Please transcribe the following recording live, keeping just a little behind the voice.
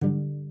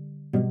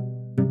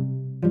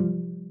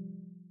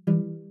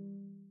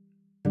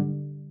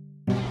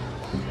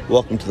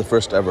Welcome to the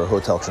first ever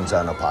Hotel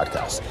Trenzano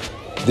podcast.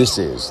 This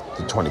is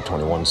the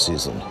 2021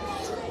 season.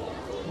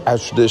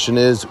 As tradition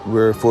is,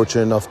 we're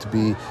fortunate enough to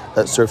be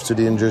at Surf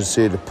City in Jersey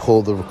City to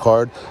pull the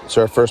record.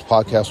 So our first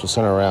podcast was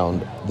centered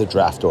around the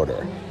draft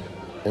order.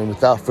 And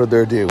without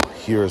further ado,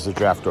 here is the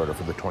draft order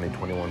for the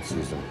 2021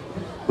 season.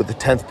 With the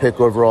 10th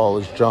pick overall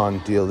is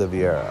John De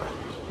Oliveira.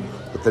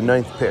 With the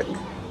 9th pick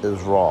is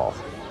Raul.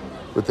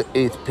 With the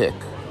 8th pick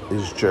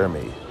is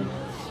Jeremy.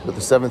 With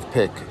the 7th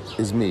pick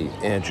is me,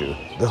 Andrew,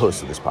 the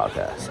host of this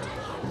podcast.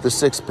 The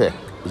 6th pick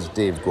is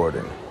Dave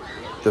Gordon.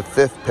 The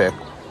 5th pick,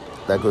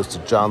 that goes to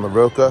John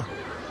LaRocca.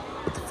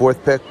 With the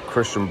 4th pick,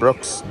 Christian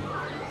Brooks.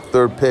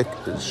 3rd pick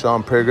is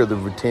Sean Prager, the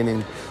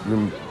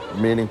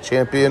remaining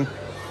champion.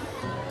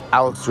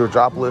 Alex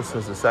Georgopoulos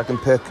has the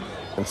 2nd pick,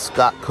 and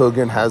Scott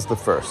Kogan has the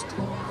 1st.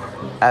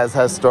 As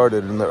has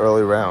started in the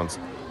early rounds,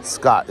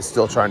 Scott is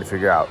still trying to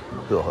figure out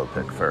who he'll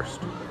pick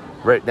first.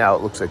 Right now,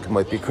 it looks like it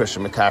might be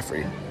Christian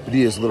McCaffrey, but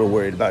he is a little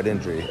worried about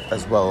injury,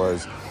 as well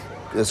as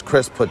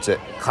Chris puts it,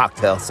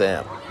 Cocktail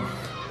Sam.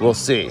 We'll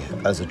see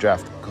as the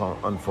draft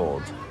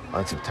unfolds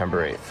on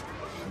September 8th.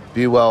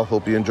 Be well,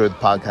 hope you enjoyed the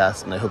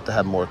podcast, and I hope to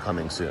have more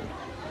coming soon.